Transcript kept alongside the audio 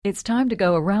It's time to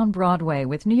go around Broadway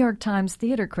with New York Times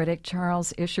theater critic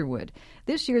Charles Isherwood.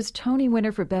 This year's Tony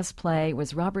winner for Best Play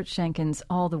was Robert Schenkkan's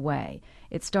All the Way.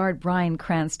 It starred Bryan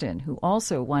Cranston, who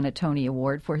also won a Tony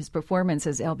Award for his performance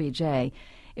as LBJ.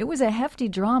 It was a hefty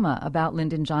drama about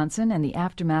Lyndon Johnson and the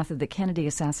aftermath of the Kennedy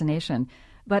assassination.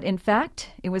 But in fact,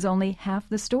 it was only half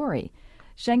the story.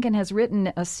 Schenkkan has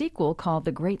written a sequel called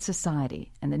The Great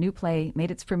Society, and the new play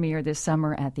made its premiere this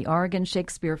summer at the Oregon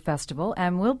Shakespeare Festival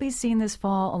and will be seen this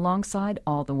fall alongside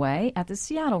All the Way at the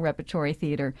Seattle Repertory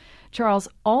Theater. Charles,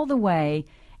 All the Way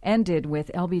ended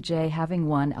with LBJ having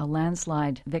won a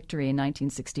landslide victory in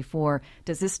 1964.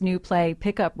 Does this new play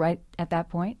pick up right at that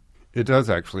point? It does,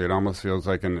 actually. It almost feels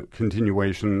like a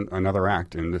continuation, another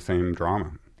act in the same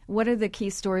drama. What are the key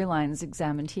storylines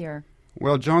examined here?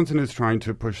 Well, Johnson is trying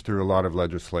to push through a lot of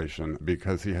legislation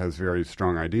because he has very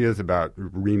strong ideas about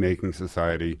remaking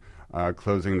society,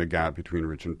 closing the gap between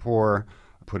rich and poor,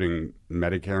 putting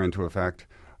Medicare into effect.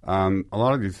 A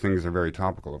lot of these things are very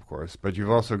topical, of course, but you've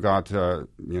also got,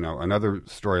 another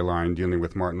storyline dealing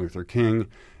with Martin Luther King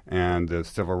and the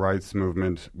civil rights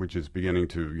movement, which is beginning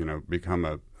to, become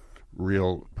a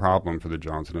real problem for the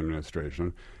Johnson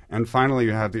administration. And finally,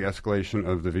 you have the escalation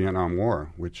of the Vietnam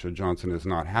War, which Johnson is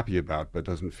not happy about, but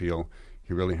doesn't feel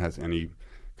he really has any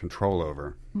control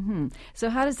over. Mm-hmm. So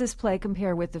how does this play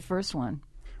compare with the first one?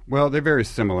 Well, they're very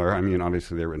similar. I mean,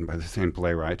 obviously they're written by the same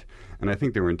playwright, and I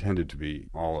think they were intended to be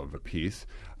all of a piece.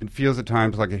 It feels at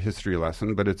times like a history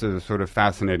lesson, but it's a sort of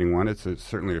fascinating one. It's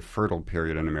certainly a fertile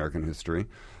period in American history.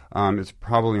 It's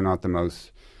probably not the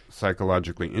most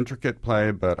psychologically intricate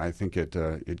play, but I think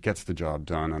it gets the job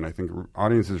done, and I think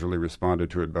audiences really responded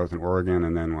to it both in Oregon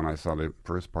and then when I saw the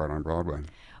first part on Broadway.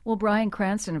 Well, Bryan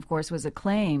Cranston, of course, was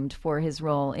acclaimed for his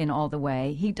role in All the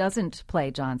Way. He doesn't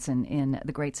play Johnson in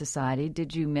The Great Society.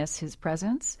 Did you miss his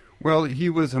presence? Well, he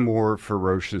was a more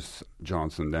ferocious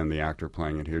Johnson than the actor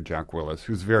playing it here, Jack Willis,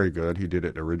 who's very good. He did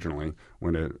it originally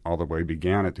when All the Way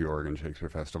began at the Oregon Shakespeare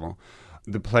Festival.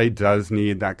 The play does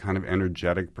need that kind of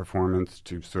energetic performance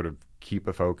to sort of keep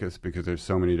a focus because there's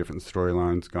so many different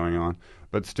storylines going on.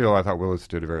 But still, I thought Willis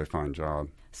did a very fine job.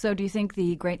 So do you think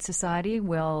The Great Society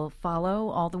will follow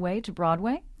All the Way to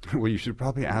Broadway? Well, you should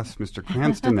probably ask Mr.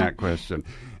 Cranston that question.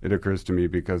 It occurs to me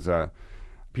because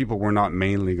people were not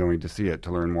mainly going to see it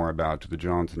to learn more about the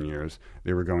Johnson years.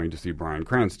 They were going to see Bryan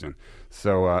Cranston.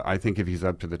 So I think if he's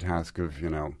up to the task of,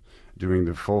 doing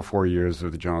the full 4 years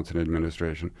of the Johnson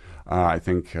administration, I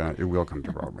think it will come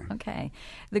to Broadway. Okay.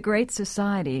 The Great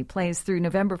Society plays through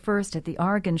November 1st at the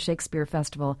Oregon Shakespeare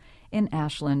Festival in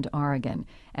Ashland, Oregon.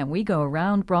 And we go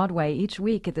around Broadway each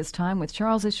week at this time with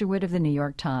Charles Isherwood of the New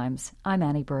York Times. I'm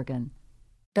Annie Bergen.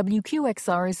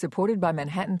 WQXR is supported by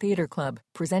Manhattan Theater Club,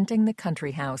 presenting The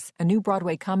Country House, a new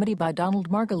Broadway comedy by Donald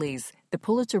Margulies, the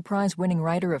Pulitzer Prize-winning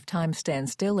writer of Time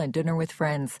Stands Still and Dinner with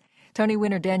Friends. Tony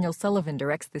winner Daniel Sullivan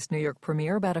directs this New York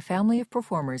premiere about a family of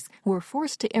performers who are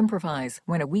forced to improvise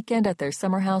when a weekend at their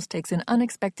summer house takes an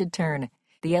unexpected turn.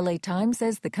 The LA Times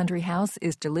says The Country House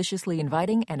is deliciously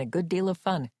inviting and a good deal of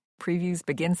fun. Previews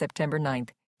begin September 9th.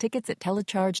 Tickets at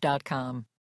telecharge.com.